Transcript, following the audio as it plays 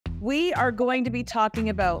We are going to be talking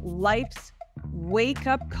about life's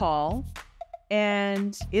wake-up call,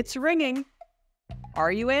 and it's ringing.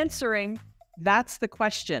 Are you answering? That's the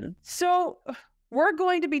question. So we're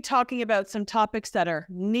going to be talking about some topics that are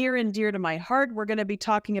near and dear to my heart. We're going to be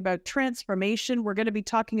talking about transformation. We're going to be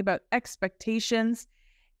talking about expectations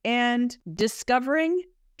and discovering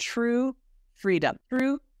true freedom,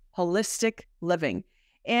 true holistic living.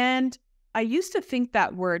 And I used to think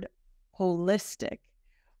that word holistic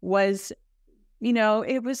was,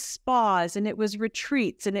 it was spas and it was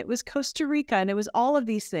retreats and it was Costa Rica and it was all of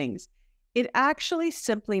these things. It actually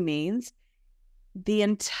simply means the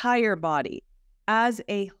entire body as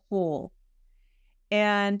a whole.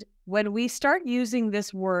 And when we start using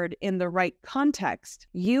this word in the right context,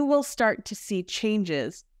 you will start to see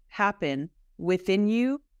changes happen within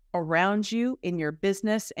you, around you, in your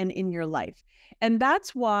business, and in your life. And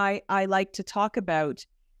that's why I like to talk about,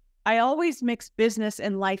 I always mix business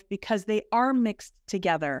and life because they are mixed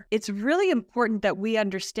together. It's really important that we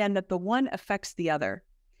understand that the one affects the other.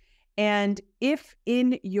 And if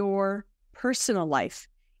in your personal life,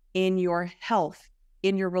 in your health,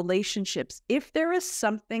 in your relationships, if there is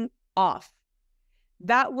something off,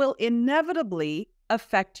 that will inevitably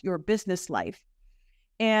affect your business life.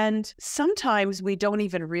 And sometimes we don't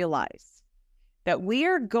even realize that we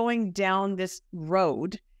are going down this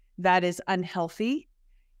road that is unhealthy.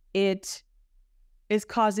 It is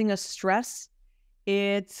causing us stress.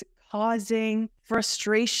 It's causing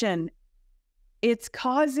frustration. It's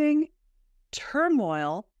causing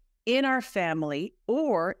turmoil in our family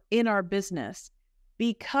or in our business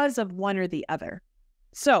because of one or the other.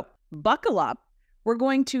 So buckle up. We're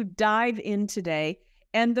going to dive in today.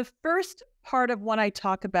 And the first part of what I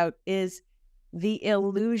talk about is the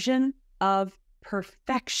illusion of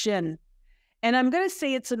perfection. And I'm going to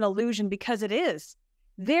say it's an illusion because it is.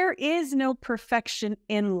 There is no perfection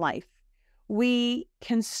in life. We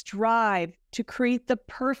can strive to create the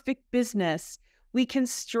perfect business. We can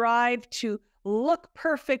strive to look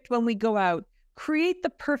perfect when we go out, create the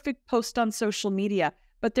perfect post on social media,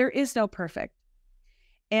 but there is no perfect.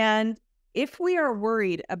 And if we are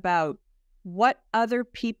worried about what other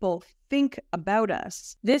people think about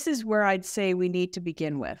us, this is where I'd say we need to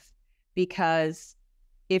begin with. Because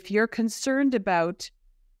if you're concerned about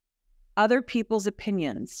other people's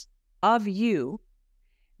opinions of you,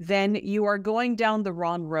 then you are going down the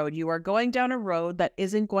wrong road. You are going down a road that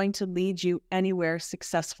isn't going to lead you anywhere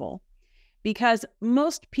successful. Because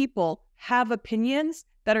most people have opinions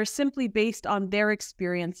that are simply based on their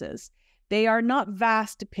experiences. They are not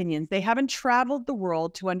vast opinions. They haven't traveled the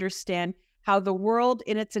world to understand how the world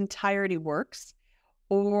in its entirety works,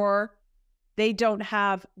 or they don't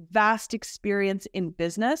have vast experience in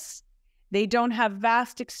business. They don't have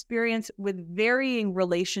vast experience with varying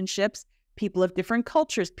relationships, people of different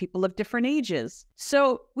cultures, people of different ages.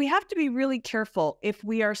 So we have to be really careful if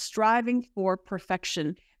we are striving for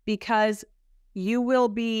perfection, because you will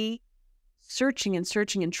be searching and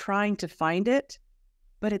searching and trying to find it,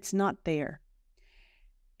 but it's not there.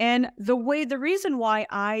 And the reason why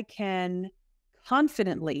I can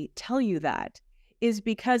confidently tell you that is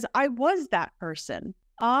because I was that person.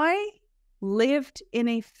 I lived in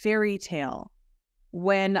a fairy tale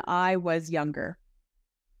when I was younger.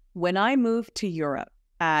 When I moved to Europe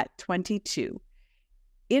at 22,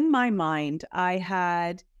 in my mind, I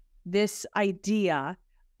had this idea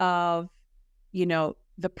of,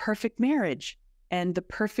 the perfect marriage and the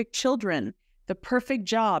perfect children, the perfect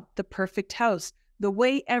job, the perfect house, the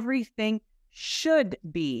way everything should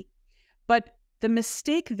be. But the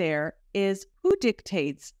mistake there is, who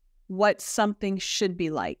dictates what something should be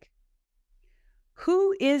like?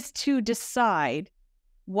 Who is to decide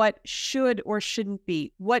what should or shouldn't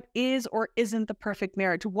be? What is or isn't the perfect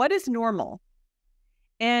marriage? What is normal?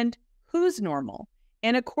 And who's normal?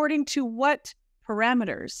 And according to what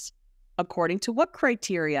parameters? According to what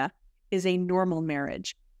criteria is a normal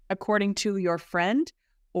marriage? According to your friend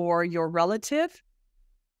or your relative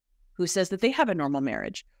who says that they have a normal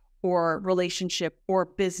marriage or relationship or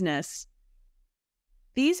business.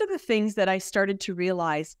 These are the things that I started to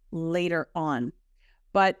realize later on.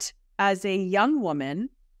 But as a young woman,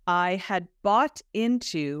 I had bought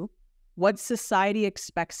into what society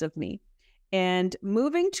expects of me. And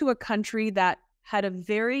moving to a country that had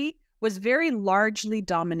was very largely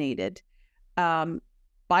dominated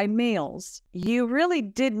by males, you really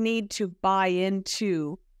did need to buy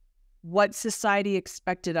into what society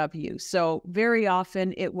expected of you. So very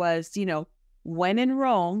often it was, when in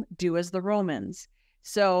Rome, do as the Romans.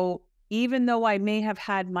 So even though I may have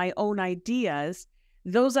had my own ideas,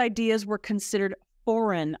 those ideas were considered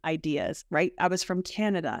foreign ideas, right? I was from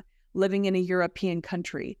Canada, living in a European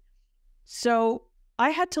country. So I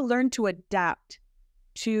had to learn to adapt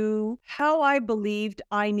to how I believed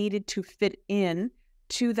I needed to fit in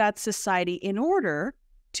to that society in order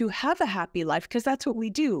to have a happy life, because that's what we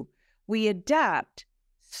do. We adapt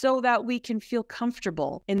so that we can feel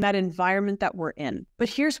comfortable in that environment that we're in. But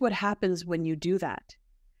here's what happens when you do that,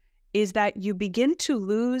 is that you begin to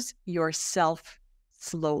lose yourself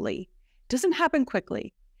slowly. It doesn't happen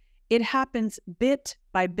quickly. It happens bit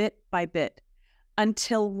by bit by bit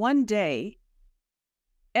until one day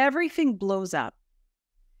everything blows up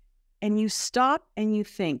and you stop and you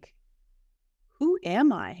think, who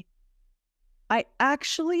am I? I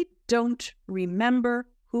actually don't remember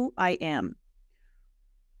who I am.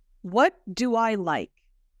 What do I like?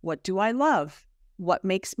 What do I love? What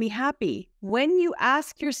makes me happy? When you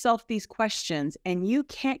ask yourself these questions and you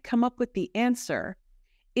can't come up with the answer,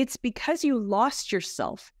 it's because you lost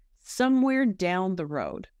yourself somewhere down the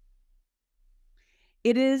road.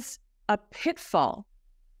 It is a pitfall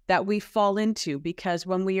that we fall into, because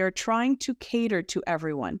when we are trying to cater to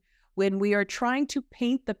everyone, when we are trying to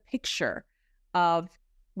paint the picture of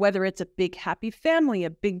whether it's a big happy family, a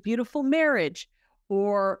big beautiful marriage,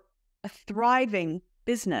 or a thriving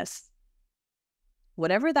business,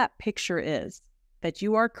 whatever that picture is that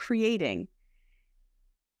you are creating,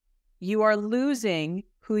 you are losing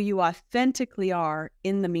who you authentically are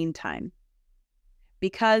in the meantime.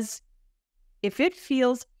 Because if it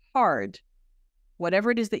feels hard,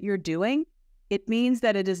 whatever it is that you're doing, it means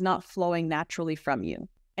that it is not flowing naturally from you.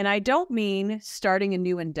 And I don't mean starting a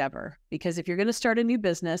new endeavor, because if you're going to start a new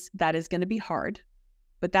business, that is going to be hard,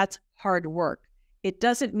 but that's hard work. It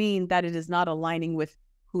doesn't mean that it is not aligning with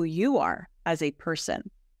who you are as a person.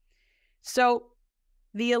 So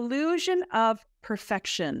the illusion of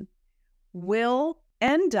perfection will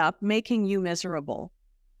end up making you miserable.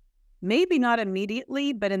 Maybe not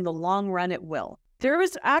immediately, but in the long run, it will. There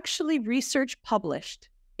was actually research published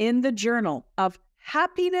in the Journal of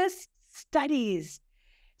Happiness Studies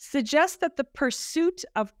suggests that the pursuit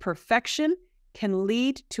of perfection can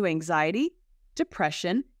lead to anxiety,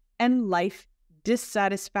 depression, and life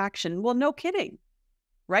dissatisfaction. Well, no kidding,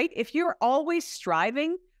 right? If you're always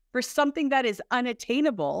striving for something that is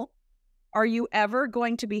unattainable, are you ever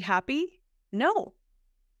going to be happy? No,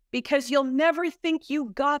 because you'll never think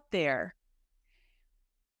you got there.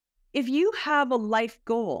 If you have a life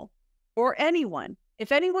goal, or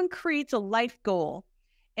if anyone creates a life goal,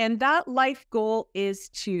 and that life goal is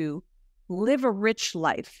to live a rich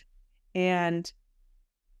life and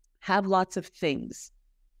have lots of things,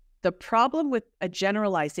 the problem with a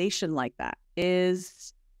generalization like that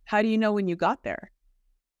is, how do you know when you got there?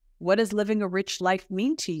 What does living a rich life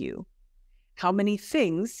mean to you? How many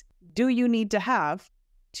things do you need to have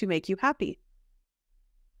to make you happy?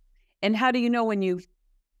 And how do you know when you've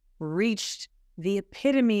reached the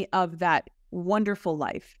epitome of that wonderful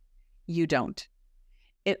life? You don't.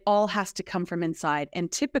 It all has to come from inside.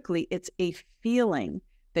 And typically it's a feeling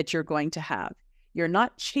that you're going to have. You're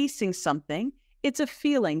not chasing something. It's a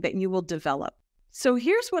feeling that you will develop. So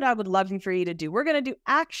here's what I would love for you to do. We're going to do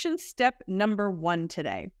action step number 1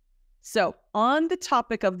 today. So on the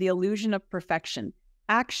topic of the illusion of perfection,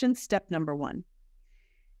 action step number 1,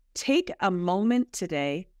 take a moment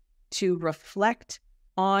today to reflect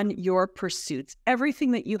on your pursuits,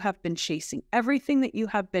 everything that you have been chasing, everything that you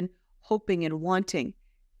have been hoping and wanting.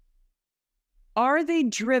 Are they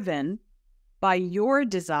driven by your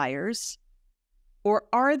desires, or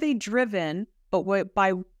are they driven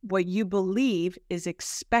by what you believe is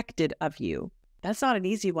expected of you? That's not an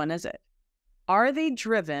easy one, is it? Are they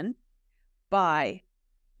driven by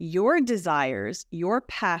your desires, your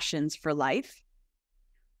passions for life,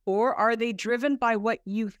 or are they driven by what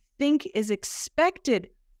you think is expected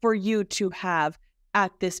for you to have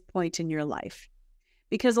at this point in your life?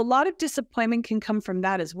 Because a lot of disappointment can come from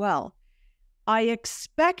that as well. I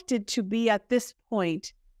expected to be at this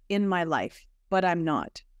point in my life, but I'm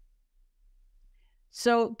not.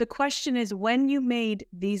 So the question is, when you made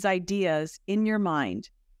these ideas in your mind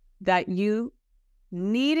that you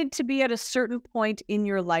needed to be at a certain point in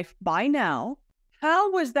your life by now,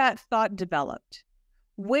 how was that thought developed?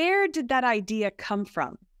 Where did that idea come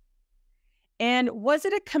from? And was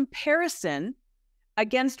it a comparison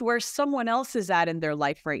against where someone else is at in their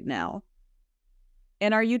life right now?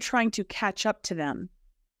 And are you trying to catch up to them?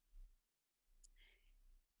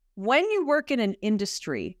 When you work in an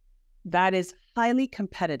industry that is highly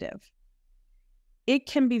competitive, it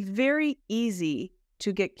can be very easy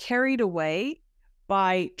to get carried away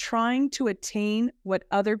by trying to attain what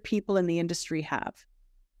other people in the industry have.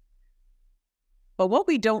 But what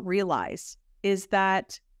we don't realize is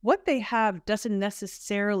that what they have doesn't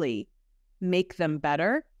necessarily make them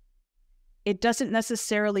better. It doesn't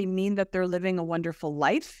necessarily mean that they're living a wonderful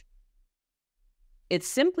life. It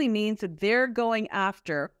simply means that they're going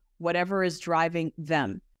after whatever is driving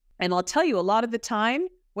them. And I'll tell you, a lot of the time,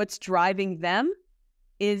 what's driving them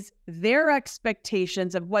is their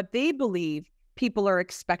expectations of what they believe people are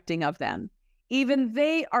expecting of them. Even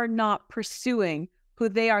they are not pursuing who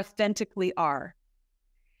they authentically are.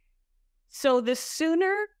 So the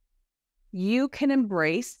sooner you can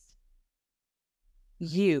embrace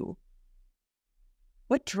you,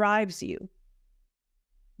 what drives you?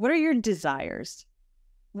 What are your desires?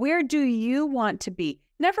 Where do you want to be?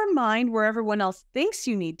 Never mind where everyone else thinks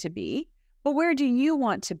you need to be, but where do you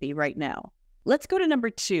want to be right now? Let's go to number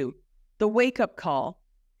 2, the wake-up call.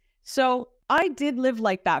 So I did live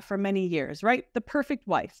like that for many years, right? The perfect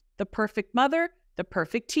wife, the perfect mother, the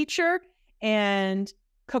perfect teacher, and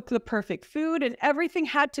cook the perfect food, and everything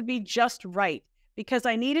had to be just right because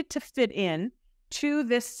I needed to fit in to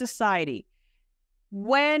this society.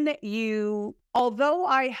 Although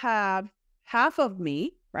I have half of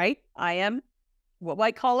me, right? I am what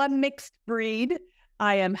I call a mixed breed.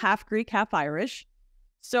 I am half Greek, half Irish.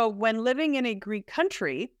 So when living in a Greek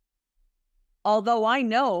country, although I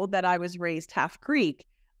know that I was raised half Greek,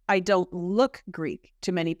 I don't look Greek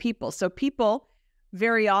to many people. So people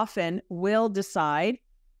very often will decide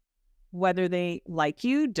whether they like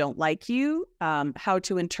you, don't like you, how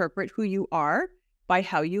to interpret who you are by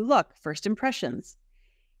how you look, first impressions.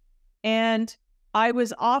 And I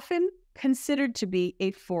was often considered to be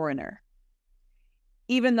a foreigner,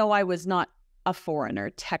 even though I was not a foreigner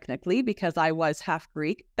technically because I was half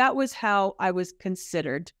Greek. That was how I was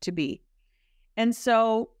considered to be. And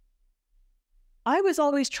so I was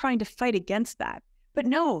always trying to fight against that. But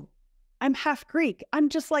no, I'm half Greek. I'm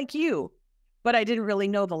just like you. But I didn't really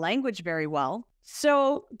know the language very well.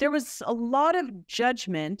 So there was a lot of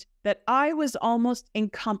judgment that I was almost in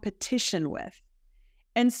competition with.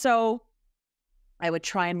 And so I would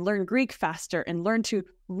try and learn Greek faster and learn to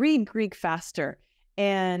read Greek faster.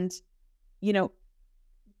 And,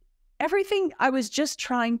 everything I was just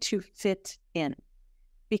trying to fit in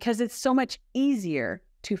because it's so much easier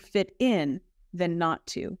to fit in than not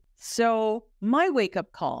to. So my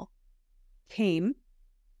wake-up call came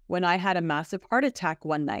when I had a massive heart attack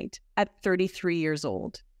one night at 33 years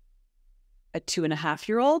old. A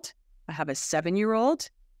 2.5-year-old, I have a 7-year-old,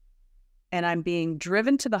 and I'm being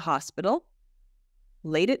driven to the hospital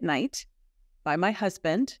late at night by my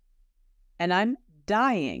husband, and I'm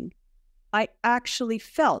dying. I actually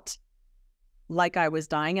felt like I was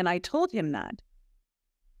dying, and I told him that.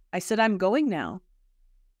 I said, I'm going now.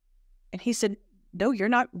 And he said, no, you're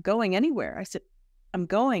not going anywhere. I said, I'm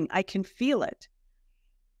going. I can feel it.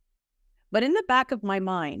 But in the back of my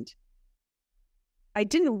mind, I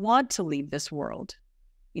didn't want to leave this world,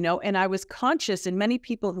 and I was conscious, and many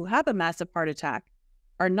people who have a massive heart attack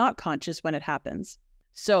are not conscious when it happens.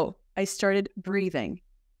 So I started breathing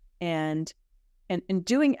and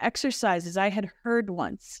doing exercises I had heard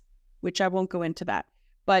once, which I won't go into that.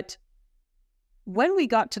 But when we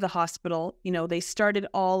got to the hospital, they started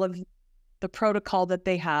all of the protocol that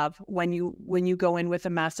they have when you go in with a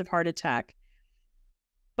massive heart attack.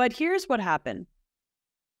 But here's what happened.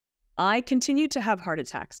 I continued to have heart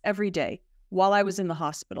attacks every day while I was in the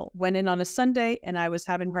hospital. Went in on a Sunday and I was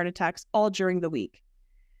having heart attacks all during the week.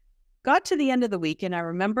 Got to the end of the week and I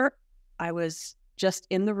remember I was just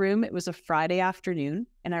in the room. It was a Friday afternoon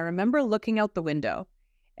and I remember looking out the window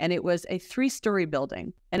and it was a 3-story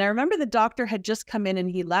building. And I remember the doctor had just come in and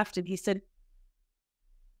he left and he said,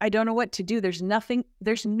 I don't know what to do.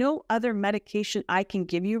 There's no other medication I can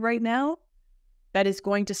give you right now that is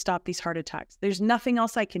going to stop these heart attacks. There's nothing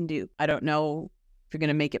else I can do. I don't know if you're going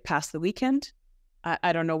to make it past the weekend.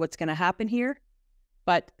 I don't know what's going to happen here.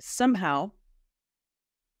 But somehow,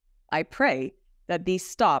 I pray that these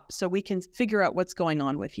stop so we can figure out what's going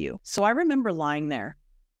on with you. So I remember lying there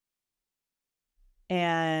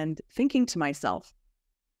and thinking to myself,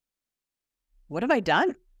 what have I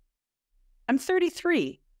done? I'm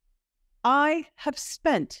 33. I have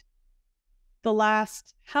spent the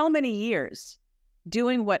last how many years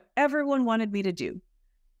doing what everyone wanted me to do,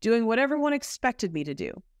 doing what everyone expected me to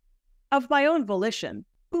do, of my own volition.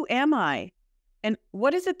 Who am I? And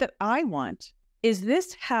what is it that I want? Is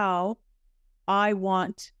this how I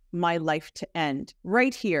want my life to end?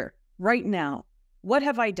 Right here, right now. What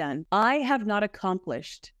have I done? I have not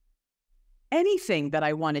accomplished anything that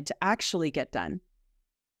I wanted to actually get done.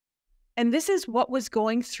 And this is what was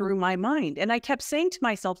going through my mind. And I kept saying to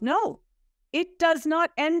myself, no, it does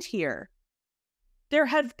not end here. There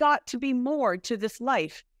has got to be more to this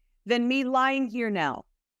life than me lying here now.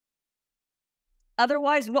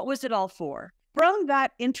 Otherwise, what was it all for? From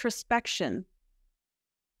that introspection,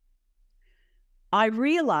 I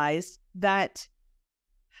realized that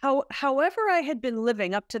however I had been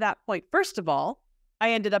living up to that point, first of all,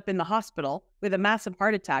 I ended up in the hospital with a massive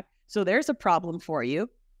heart attack. So there's a problem for you.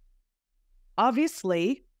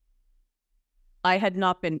 Obviously, I had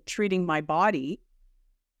not been treating my body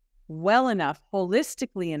well enough,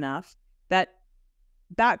 holistically enough, that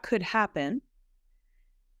that could happen.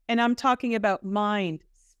 And I'm talking about mind,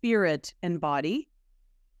 spirit, and body.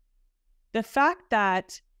 The fact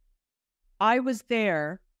that I was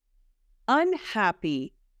there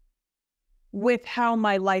unhappy with how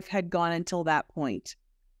my life had gone until that point,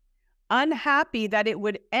 unhappy that it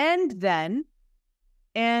would end then.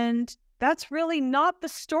 And that's really not the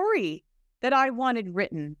story that I wanted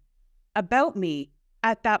written about me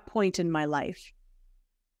at that point in my life.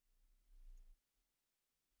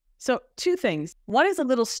 So 2 things. One is a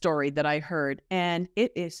little story that I heard, and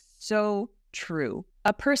it is so true.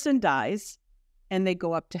 A person dies and they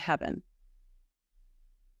go up to heaven.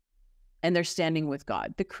 And they're standing with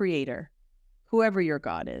God, the creator, whoever your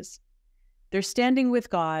God is. They're standing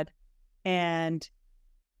with God, and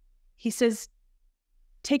he says,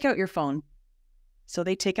 take out your phone. So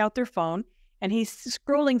they take out their phone, and he's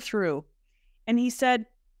scrolling through. And he said,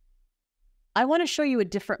 I want to show you a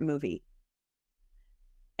different movie.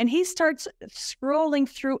 And he starts scrolling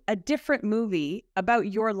through a different movie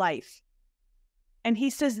about your life. And he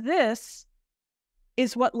says, this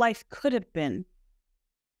is what life could have been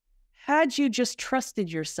had you just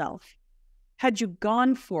trusted yourself, had you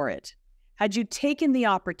gone for it, had you taken the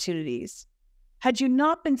opportunities, had you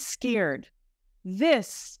not been scared.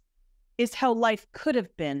 This is how life could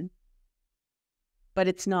have been, but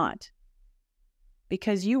it's not,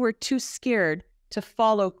 because you were too scared to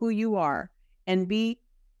follow who you are and be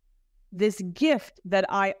this gift that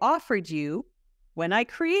I offered you when I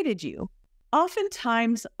created you.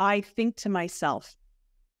 Oftentimes, I think to myself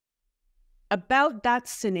about that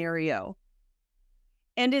scenario.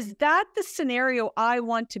 And is that the scenario I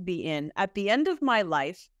want to be in at the end of my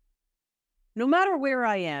life? No matter where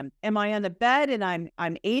I am I on a bed and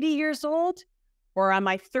I'm 80 years old? Or am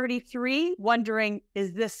I 33 wondering,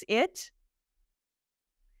 is this it?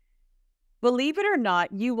 Believe it or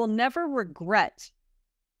not, you will never regret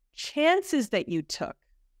chances that you took.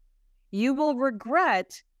 You will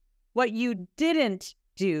regret what you didn't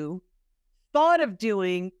do, thought of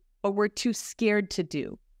doing, but were too scared to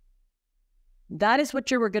do. That is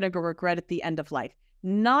what you're going to regret at the end of life.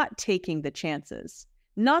 Not taking the chances,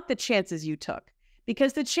 not the chances you took.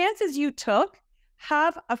 Because the chances you took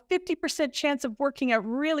have a 50% chance of working out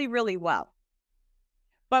really, really well.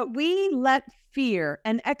 But we let fear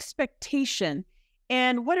and expectation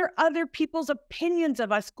and what are other people's opinions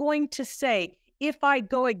of us going to say if I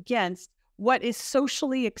go against what is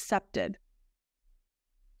socially accepted?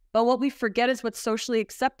 But what we forget is what's socially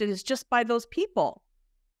accepted is just by those people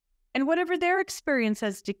and whatever their experience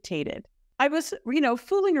has dictated. I was,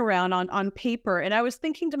 fooling around on paper, and I was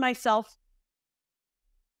thinking to myself,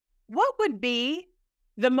 what would be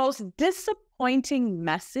the most disappointing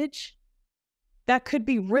message that could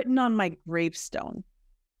be written on my gravestone?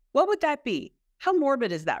 What would that be? How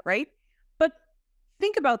morbid is that, right? But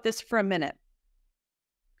think about this for a minute.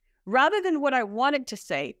 Rather than what I wanted to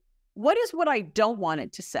say, what is what I don't want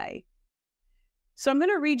it to say? So I'm going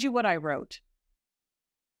to read you what I wrote.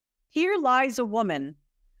 Here lies a woman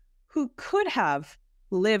who could have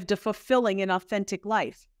lived a fulfilling and authentic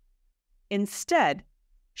life. Instead,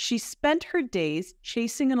 she spent her days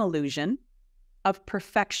chasing an illusion of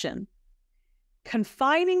perfection,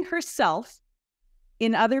 confining herself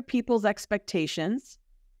in other people's expectations,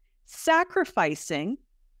 sacrificing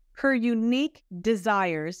her unique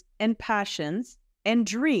desires and passions and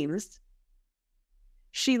dreams.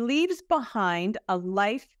 She leaves behind a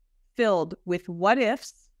life filled with what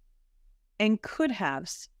ifs and could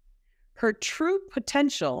haves, her true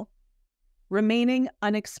potential remaining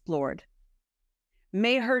unexplored.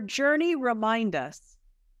 May her journey remind us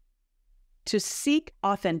to seek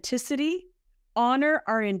authenticity, honor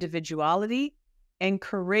our individuality, and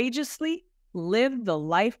courageously live the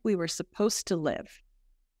life we were supposed to live.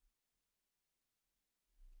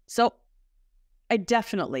 So I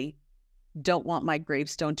definitely don't want my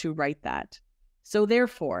gravestone to write that. So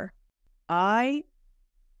therefore, I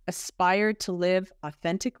aspire to live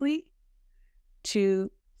authentically,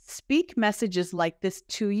 to speak messages like this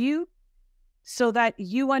to you so that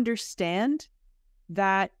you understand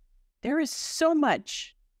that there is so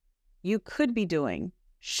much you could be doing,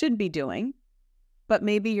 should be doing, but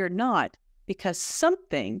maybe you're not because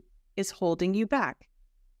something is holding you back.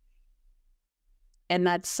 And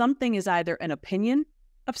that something is either an opinion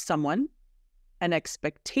of someone, an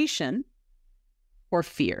expectation, or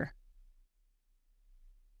fear?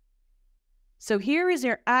 So here is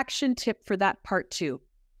your action tip for that part 2.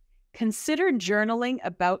 Consider journaling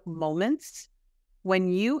about moments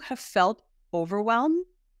when you have felt overwhelmed.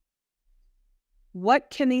 What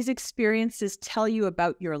can these experiences tell you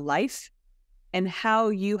about your life and how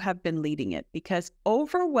you have been leading it? Because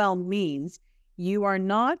overwhelm means you are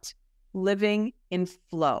not living in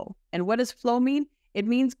flow. And what does flow mean? It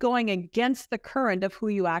means going against the current of who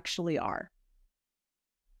you actually are.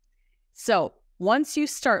 So once you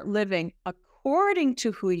start living according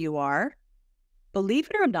to who you are, believe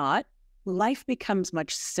it or not, life becomes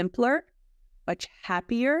much simpler, much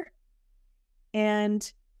happier,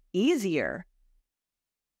 and easier.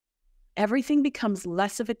 Everything becomes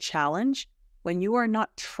less of a challenge when you are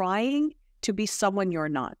not trying to be someone you're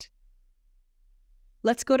not.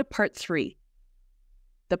 Let's go to part 3,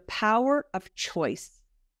 the power of choice.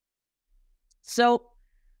 So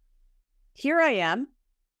here I am,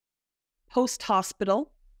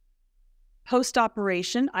 post-hospital,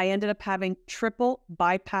 post-operation. I ended up having triple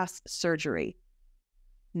bypass surgery.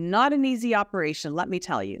 Not an easy operation, let me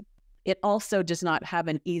tell you. It also does not have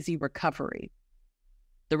an easy recovery.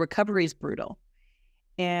 The recovery is brutal.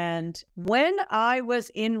 And when I was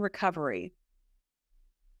in recovery,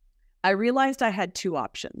 I realized I had 2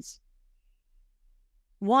 options.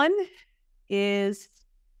 One is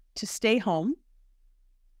to stay home,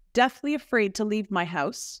 deathly afraid to leave my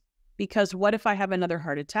house, because what if I have another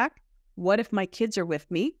heart attack? What if my kids are with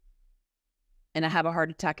me and I have a heart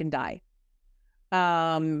attack and die?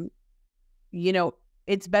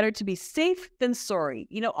 It's better to be safe than sorry.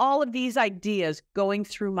 All of these ideas going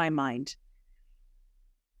through my mind.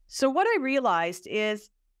 So what I realized is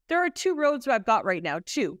there are 2 roads I've got right now,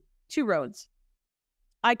 two roads.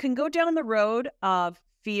 I can go down the road of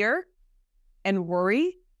fear and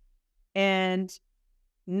worry and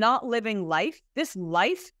not living life, this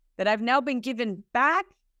life that I've now been given back.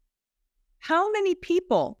 How many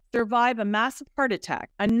people survive a massive heart attack,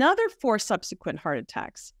 another 4 subsequent heart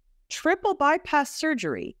attacks, triple bypass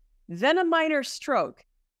surgery, then a minor stroke,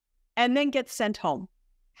 and then get sent home?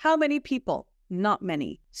 How many people? Not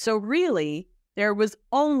many. So really, there was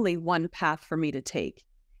only one path for me to take.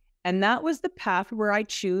 And that was the path where I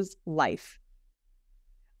choose life.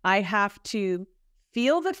 I have to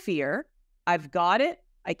feel the fear. I've got it.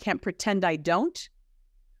 I can't pretend I don't,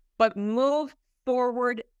 but move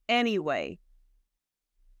forward anyway.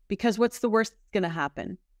 Because what's the worst that's going to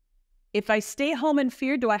happen? If I stay home in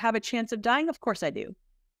fear, do I have a chance of dying? Of course I do.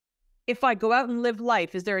 If I go out and live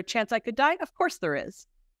life, is there a chance I could die? Of course there is.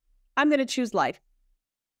 I'm going to choose life.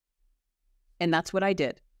 And that's what I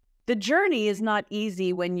did. The journey is not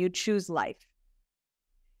easy when you choose life.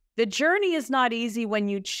 The journey is not easy when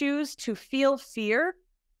you choose to feel fear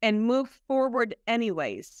and move forward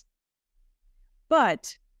anyways.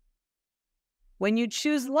 But when you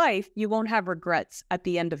choose life, you won't have regrets at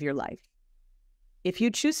the end of your life. If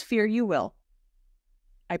you choose fear, you will.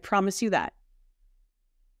 I promise you that.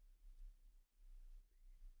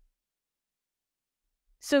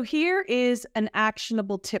 So here is an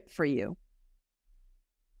actionable tip for you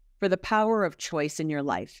for the power of choice in your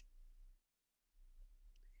life.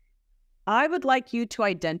 I would like you to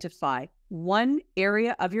identify one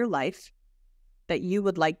area of your life that you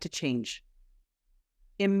would like to change.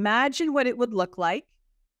 Imagine what it would look like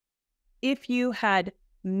if you had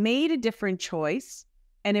made a different choice,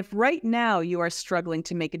 and if right now you are struggling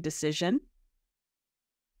to make a decision,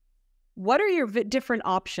 what are your different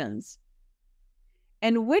options?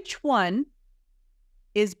 And which one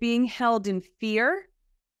is being held in fear?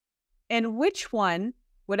 And which one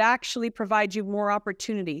would actually provide you more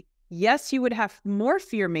opportunity? Yes, you would have more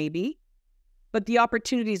fear maybe, but the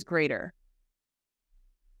opportunity is greater.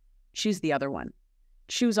 Choose the other one.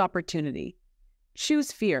 Choose opportunity.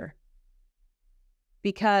 Choose fear.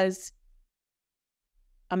 Because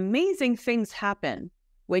amazing things happen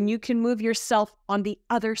when you can move yourself on the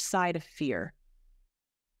other side of fear.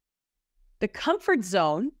 The comfort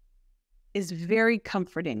zone is very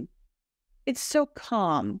comforting. It's so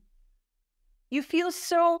calm. You feel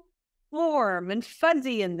so warm and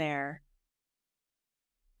fuzzy in there.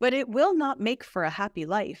 But it will not make for a happy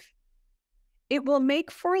life. It will make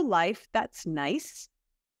for a life that's nice.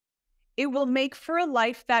 It will make for a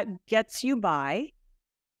life that gets you by.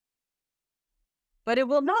 But it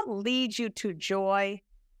will not lead you to joy,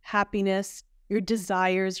 happiness, your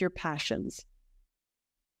desires, your passions.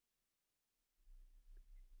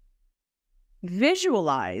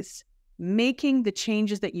 Visualize making the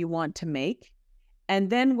changes that you want to make. And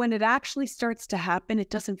then when it actually starts to happen,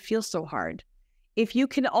 it doesn't feel so hard. If you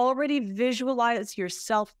can already visualize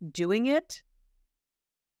yourself doing it,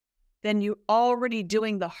 then you're already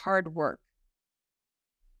doing the hard work.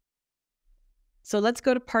 So let's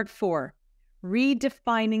go to part 4,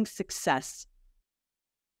 redefining success.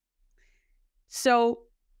 So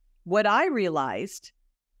what I realized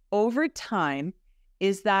over time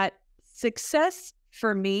is that success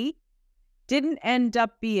for me didn't end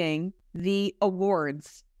up being the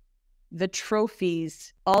awards, the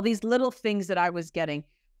trophies, all these little things that I was getting.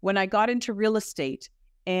 When I got into real estate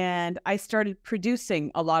and I started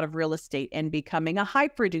producing a lot of real estate and becoming a high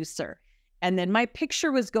producer, and then my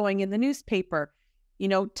picture was going in the newspaper, you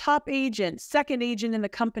know, top agent, second agent in the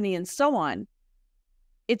company, and so on.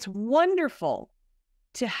 It's wonderful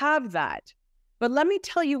to have that. But let me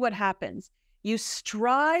tell you what happens. You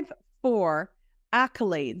strive for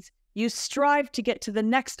accolades. You strive to get to the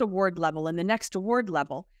next award level and the next award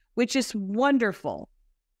level, which is wonderful.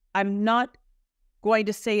 I'm not going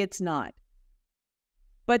to say it's not.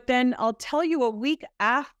 But then I'll tell you, a week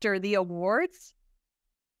after the awards,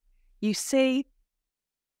 you say,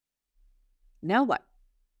 now what?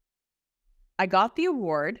 I got the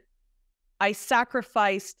award. I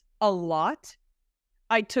sacrificed a lot.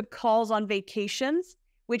 I took calls on vacations,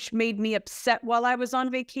 which made me upset while I was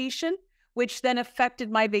on vacation, which then affected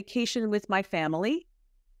my vacation with my family.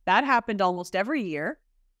 That happened almost every year.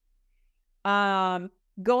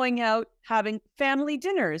 Going out, having family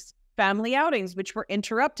dinners, family outings, which were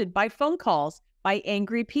interrupted by phone calls, by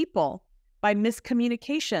angry people, by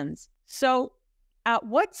miscommunications. So at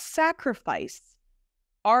what sacrifice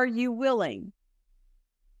are you willing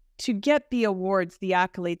to get the awards, the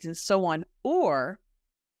accolades, and so on? Or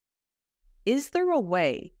is there a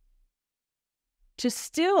way to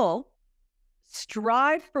still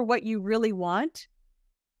strive for what you really want,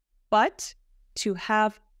 but to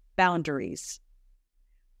have boundaries?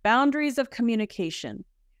 Boundaries of communication,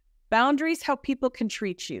 boundaries how people can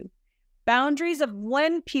treat you, boundaries of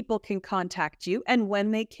when people can contact you and when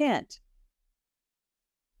they can't.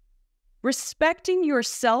 Respecting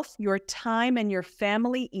yourself, your time, and your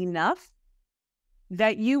family enough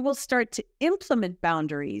that you will start to implement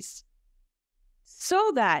boundaries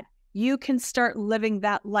so that you can start living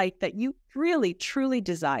that life that you really, truly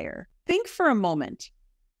desire. Think for a moment.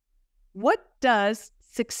 What does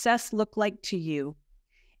success look like to you?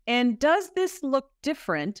 And does this look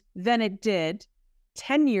different than it did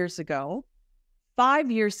 10 years ago,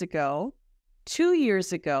 5 years ago, 2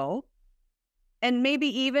 years ago, and maybe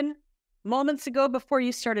even moments ago before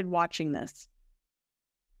you started watching this?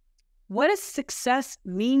 What does success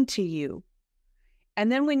mean to you?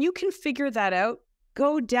 And then when you can figure that out,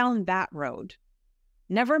 go down that road.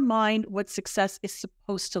 Never mind what success is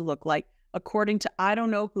supposed to look like according to I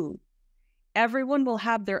don't know who. Everyone will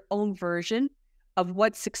have their own version of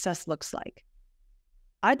what success looks like.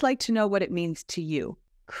 I'd like to know what it means to you.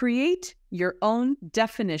 Create your own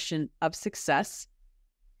definition of success.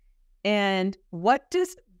 And what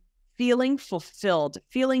does feeling fulfilled,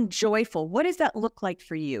 feeling joyful, what does that look like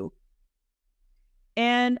for you?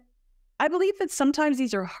 And I believe that sometimes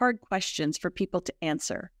these are hard questions for people to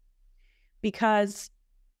answer because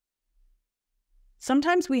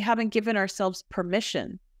sometimes we haven't given ourselves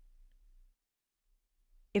permission.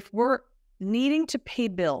 If we're needing to pay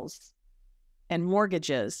bills and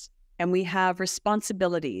mortgages and we have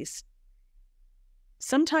responsibilities,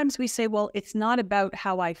 sometimes we say, well, it's not about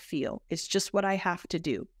how I feel. It's just what I have to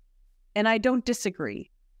do. And I don't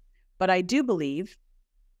disagree, but I do believe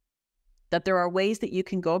that there are ways that you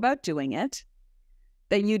can go about doing it,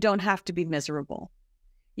 that you don't have to be miserable.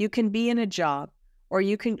 You can be in a job, or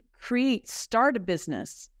you can start a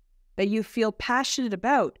business that you feel passionate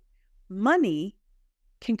about. Money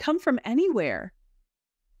can come from anywhere.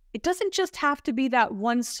 It doesn't just have to be that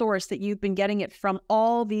one source that you've been getting it from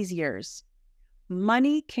all these years.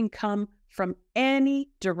 Money can come from any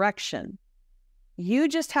direction. You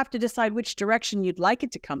just have to decide which direction you'd like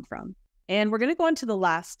it to come from. And we're going to go on to the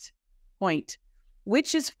last point,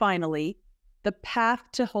 which is finally the path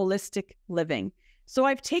to holistic living. So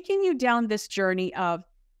I've taken you down this journey of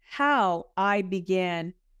how I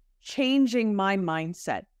began changing my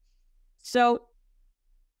mindset. So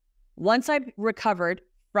once I recovered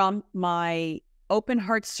from my open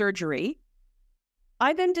heart surgery,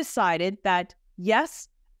 I then decided that, yes,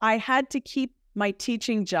 I had to keep my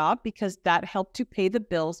teaching job because that helped to pay the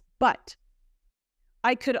bills, but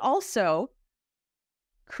I could also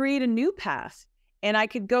create a new path, and I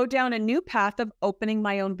could go down a new path of opening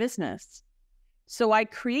my own business. So I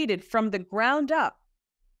created from the ground up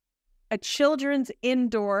a children's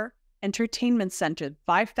indoor entertainment center,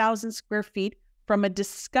 5,000 square feet from a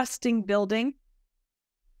disgusting building.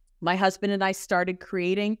 My husband and I started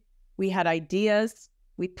creating. We had ideas.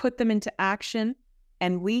 We put them into action.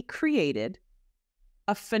 and we created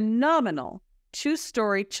a phenomenal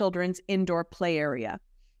 2-story children's indoor play area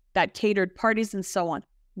that catered parties and so on.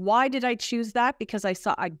 Why did I choose that? Because I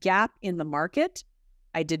saw a gap in the market.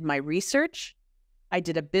 I did my research. I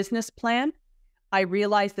did a business plan. I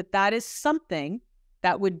realized that that is something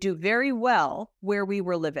that would do very well where we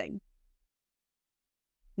were living.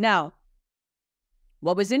 Now,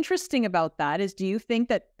 what was interesting about that is, do you think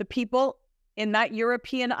that the people in that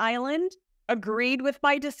European island agreed with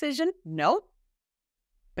my decision? No.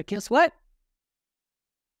 But guess what?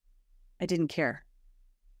 I didn't care.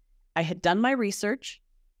 I had done my research.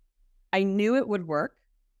 I knew it would work.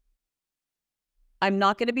 I'm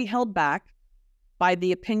not going to be held back by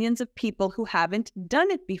the opinions of people who haven't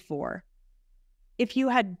done it before. If you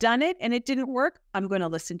had done it and it didn't work, I'm going to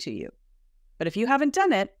listen to you. But if you haven't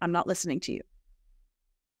done it, I'm not listening to you.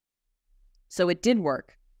 So it did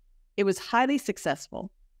work. It was highly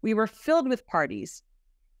successful. We were filled with parties.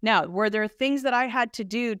 Now, were there things that I had to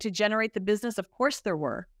do to generate the business? Of course there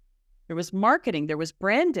were. There was marketing, there was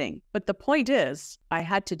branding. But the point is, I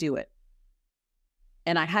had to do it.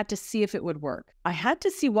 And I had to see if it would work. I had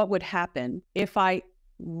to see what would happen if I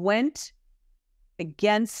went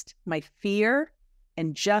against my fear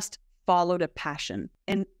and just followed a passion.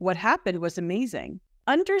 And what happened was amazing.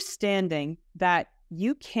 Understanding that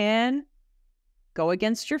you can go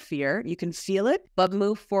against your fear, you can feel it, but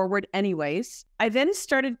move forward anyways. I then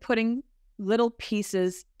started putting little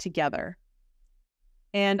pieces together.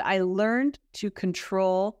 And I learned to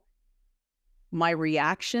control my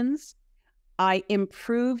reactions. I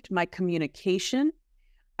improved my communication.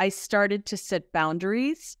 I started to set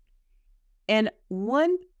boundaries. And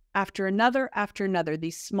one after another,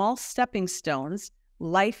 these small stepping stones,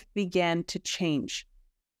 life began to change.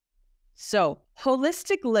 So,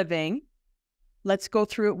 holistic living, let's go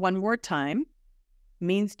through it one more time,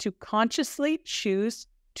 means to consciously choose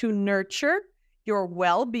to nurture your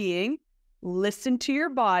well-being, listen to your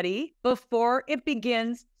body before it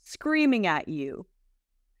begins screaming at you.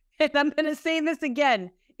 And I'm going to say this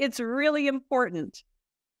again. It's really important.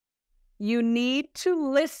 You need to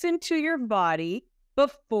listen to your body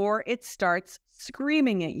before it starts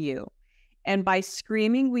screaming at you. And by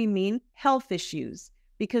screaming, we mean health issues,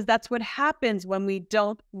 because that's what happens when we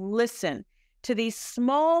don't listen to these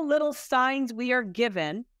small little signs we are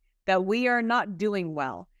given that we are not doing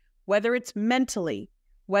well, whether it's mentally,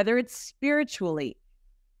 whether it's spiritually,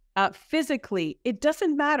 physically. It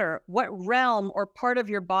doesn't matter what realm or part of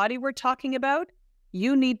your body we're talking about.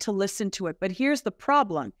 You need to listen to it. But here's the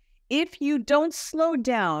problem. If you don't slow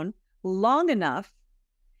down long enough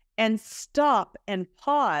and stop and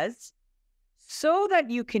pause so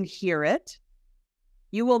that you can hear it,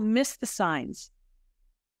 you will miss the signs.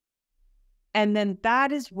 And then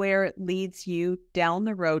that is where it leads you down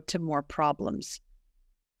the road to more problems.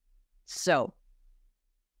 So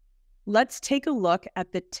let's take a look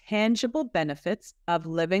at the tangible benefits of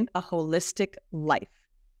living a holistic life.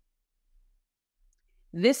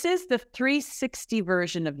 This is the 360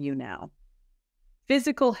 version of you now.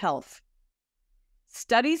 Physical health.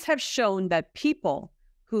 Studies have shown that people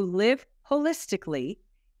who live holistically,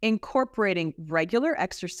 incorporating regular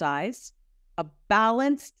exercise, a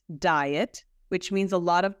balanced diet, which means a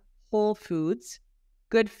lot of whole foods,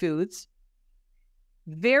 good foods,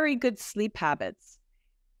 very good sleep habits.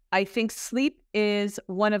 I think sleep is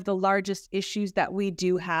one of the largest issues that we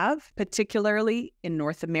do have, particularly in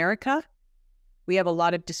North America. We have a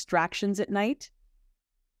lot of distractions at night,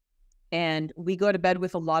 and we go to bed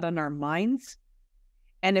with a lot on our minds.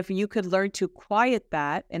 And if you could learn to quiet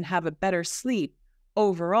that and have a better sleep,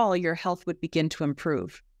 overall, your health would begin to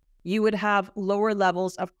improve. You would have lower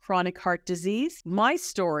levels of chronic heart disease. My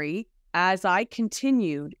story, as I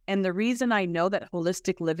continued, and the reason I know that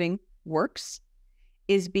holistic living works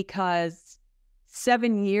is because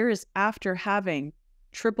 7 years after having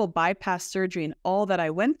triple bypass surgery and all that I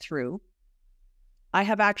went through, I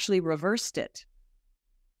have actually reversed it.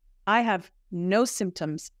 I have no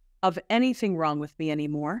symptoms of anything wrong with me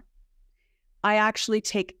anymore. I actually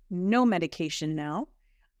take no medication now.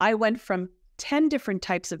 I went from 10 different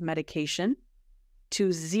types of medication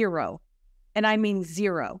to 0. And I mean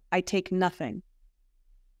 0. I take nothing.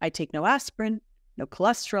 I take no aspirin, no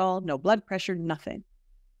cholesterol, no blood pressure, nothing.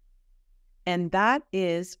 And that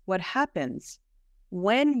is what happens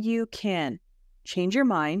when you can change your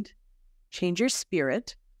mind, change your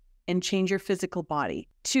spirit, and change your physical body.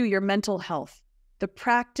 2, your mental health. The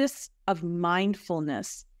practice of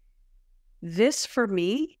mindfulness. This, for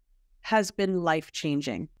me, has been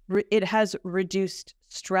life-changing. It has reduced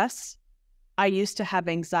stress. I used to have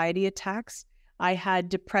anxiety attacks. I had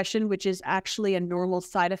depression, which is actually a normal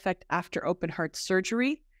side effect after open heart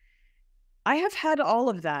surgery. I have had all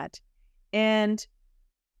of that. And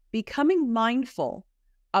becoming mindful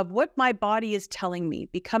of what my body is telling me,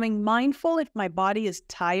 becoming mindful if my body is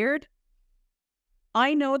tired,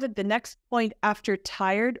 I know that the next point after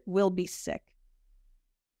tired will be sick.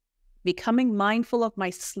 Becoming mindful of my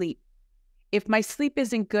sleep. If my sleep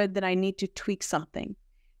isn't good, then I need to tweak something.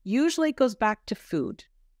 Usually it goes back to food.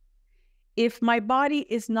 If my body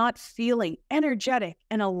is not feeling energetic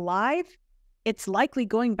and alive, it's likely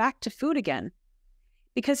going back to food again.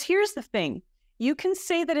 Because here's the thing. You can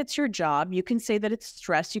say that it's your job. You can say that it's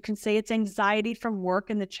stress. You can say it's anxiety from work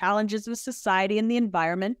and the challenges of society and the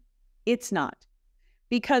environment. It's not.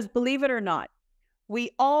 Because believe it or not, we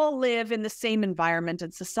all live in the same environment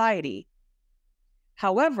and society.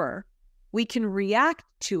 However, we can react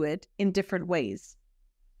to it in different ways.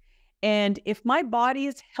 And if my body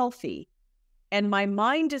is healthy and my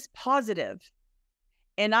mind is positive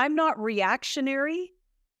and I'm not reactionary,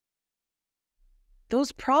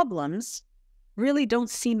 those problems really don't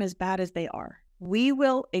seem as bad as they are. We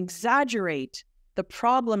will exaggerate the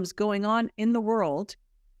problems going on in the world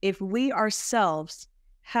if we ourselves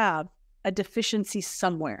have a deficiency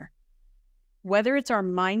somewhere. Whether it's our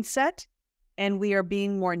mindset and we are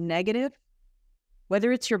being more negative,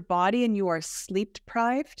 whether it's your body and you are sleep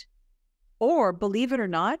deprived, or believe it or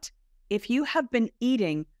not, if you have been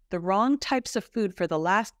eating the wrong types of food for the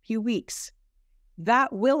last few weeks,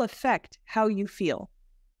 that will affect how you feel.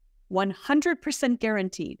 100%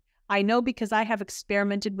 guaranteed. I know because I have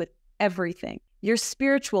experimented with everything. Your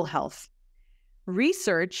spiritual health.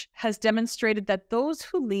 Research has demonstrated that those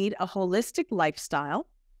who lead a holistic lifestyle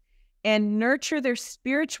and nurture their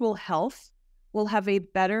spiritual health will have a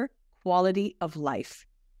better quality of life.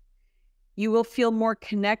 You will feel more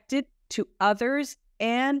connected to others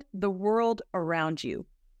and the world around you.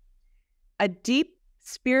 A deep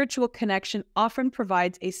spiritual connection often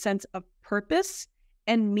provides a sense of purpose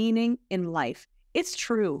and meaning in life. It's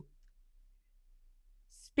true.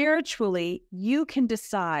 Spiritually, you can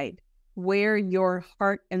decide where your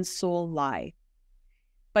heart and soul lie.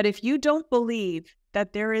 But if you don't believe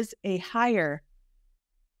that there is a higher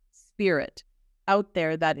spirit out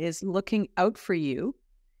there that is looking out for you,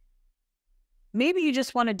 maybe you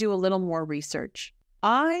just want to do a little more research.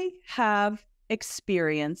 I have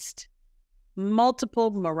experienced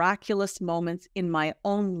multiple miraculous moments in my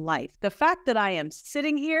own life. The fact that I am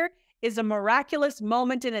sitting here is a miraculous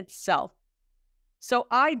moment in itself. So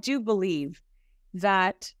I do believe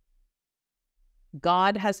that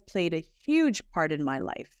God has played a huge part in my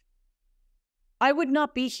life. I would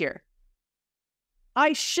not be here.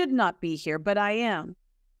 I should not be here, but I am.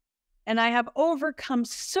 And I have overcome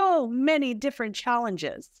so many different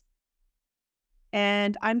challenges.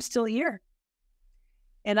 And I'm still here.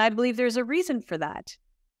 And I believe there's a reason for that.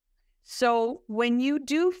 So when you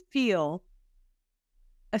do feel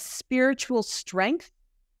a spiritual strength,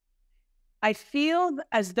 I feel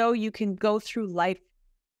as though you can go through life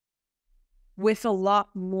with a lot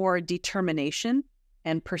more determination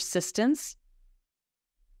and persistence.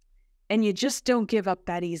 And you just don't give up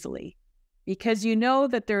that easily because you know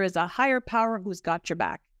that there is a higher power who's got your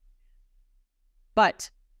back.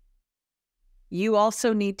 But you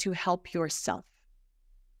also need to help yourself.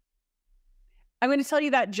 I'm going to tell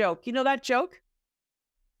you that joke. You know that joke?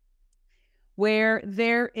 Where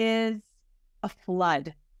there is a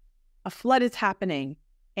flood. A flood is happening,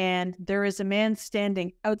 and there is a man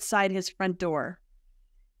standing outside his front door.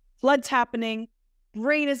 Flood's happening.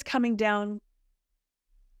 Rain is coming down.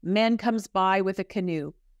 Man comes by with a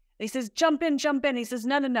canoe. He says, jump in, jump in. He says,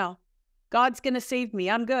 no, no, no. God's going to save me.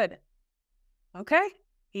 I'm good. Okay.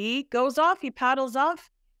 He goes off. He paddles off.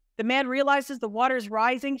 The man realizes the water's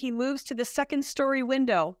rising. He moves to the second-story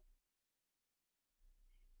window.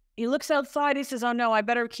 He looks outside. He says, oh, no, I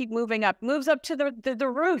better keep moving up. Moves up to the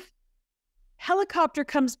roof. Helicopter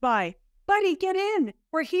comes by. Buddy, get in.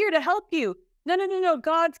 We're here to help you. No, no, no, no.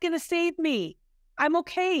 God's going to save me. I'm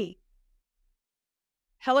okay.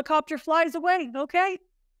 Helicopter flies away. Okay.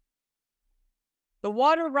 The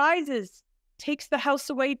water rises, takes the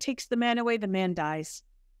house away, takes the man away. The man dies.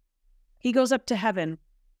 He goes up to heaven.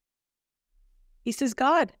 He says,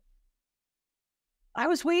 God, I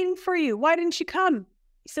was waiting for you. Why didn't you come?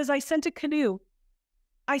 He says, I sent a canoe.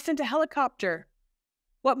 I sent a helicopter.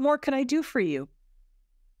 What more can I do for you?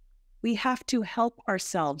 We have to help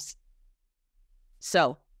ourselves.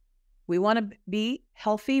 So we want to be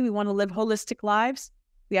healthy. We want to live holistic lives.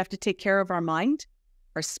 We have to take care of our mind,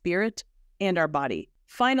 our spirit, and our body.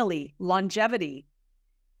 Finally, longevity.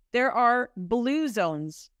 There are blue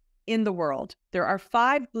zones in the world. There are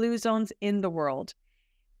 5 blue zones in the world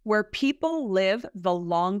where people live the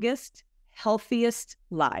longest, healthiest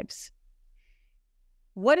lives.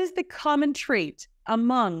 What is the common trait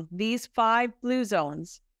among these 5 blue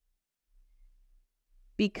zones?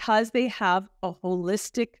 Because they have a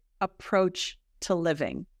holistic approach to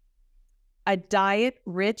living. A diet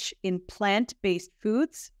rich in plant-based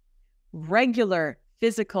foods, regular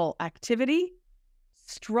physical activity,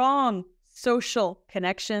 strong social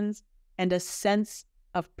connections, and a sense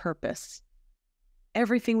of purpose.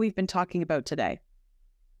 Everything we've been talking about today.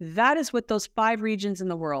 That is what those 5 regions in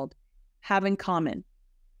the world have in common.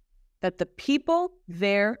 That the people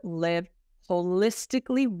there live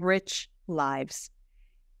holistically rich lives.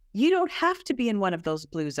 You don't have to be in one of those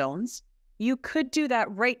blue zones. You could do that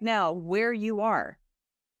right now where you are,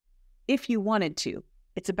 if you wanted to.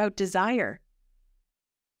 It's about desire.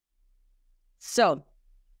 So,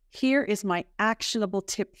 here is my actionable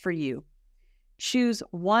tip for you. Choose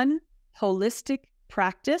one holistic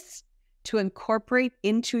practice to incorporate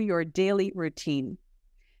into your daily routine.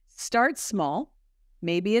 Start small.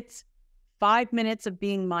 Maybe it's 5 minutes of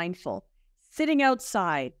being mindful, sitting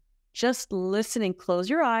outside, just listening. Close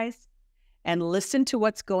your eyes and listen to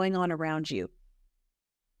what's going on around you.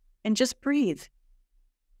 And just breathe.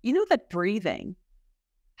 You know that breathing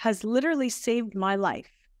has literally saved my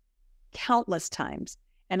life countless times.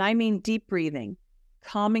 And I mean deep breathing,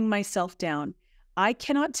 calming myself down. I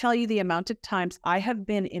cannot tell you the amount of times I have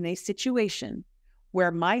been in a situation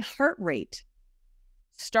where my heart rate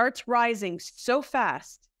starts rising so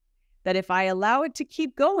fast that if I allow it to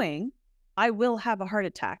keep going, I will have a heart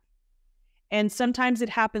attack. And sometimes it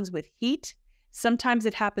happens with heat. Sometimes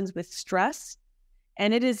it happens with stress.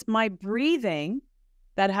 And it is my breathing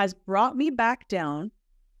that has brought me back down.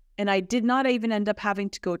 And I did not even end up having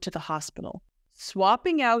to go to the hospital.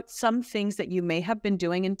 Swapping out some things that you may have been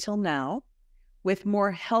doing until now with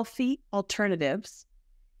more healthy alternatives.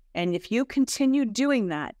 And if you continue doing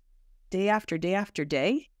that day after day after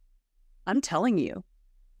day, I'm telling you,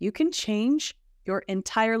 you can change your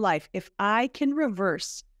entire life. If I can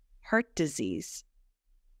reverse heart disease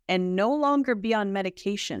and no longer be on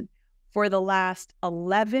medication for the last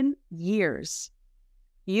 11 years,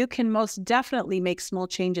 you can most definitely make small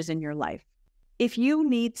changes in your life. If you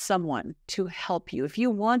need someone to help you, if you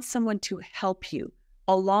want someone to help you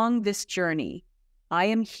along this journey, I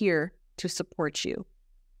am here to support you.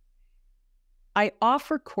 I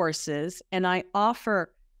offer courses and I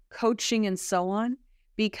offer coaching and so on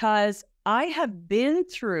because I have been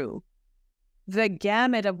through the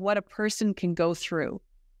gamut of what a person can go through.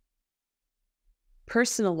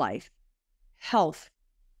 Personal life, health,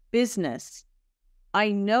 business.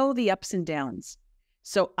 I know the ups and downs,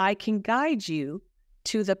 so I can guide you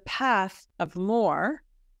to the path of more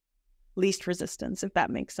least resistance, if that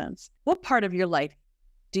makes sense. What part of your life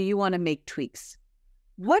do you want to make tweaks?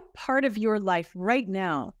 What part of your life right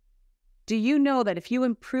now do you know that if you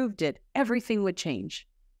improved it, everything would change?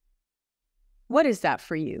 What is that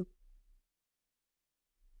for you?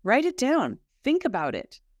 Write it down, think about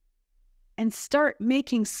it, and start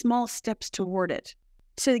making small steps toward it.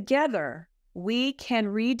 Together, we can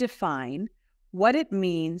redefine what it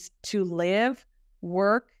means to live,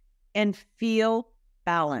 work, and feel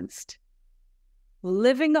balanced.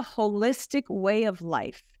 Living a holistic way of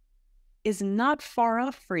life is not far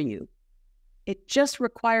off for you. It just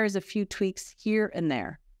requires a few tweaks here and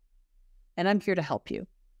there. And I'm here to help you.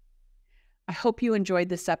 I hope you enjoyed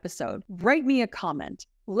this episode. Write me a comment.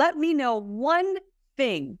 Let me know one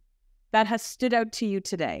thing that has stood out to you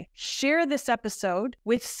today. Share this episode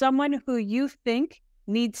with someone who you think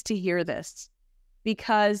needs to hear this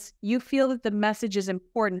because you feel that the message is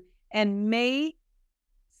important and may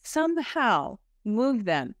somehow move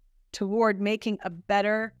them toward making a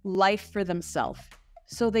better life for themselves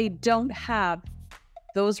so they don't have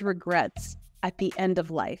those regrets at the end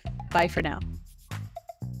of life. Bye for now.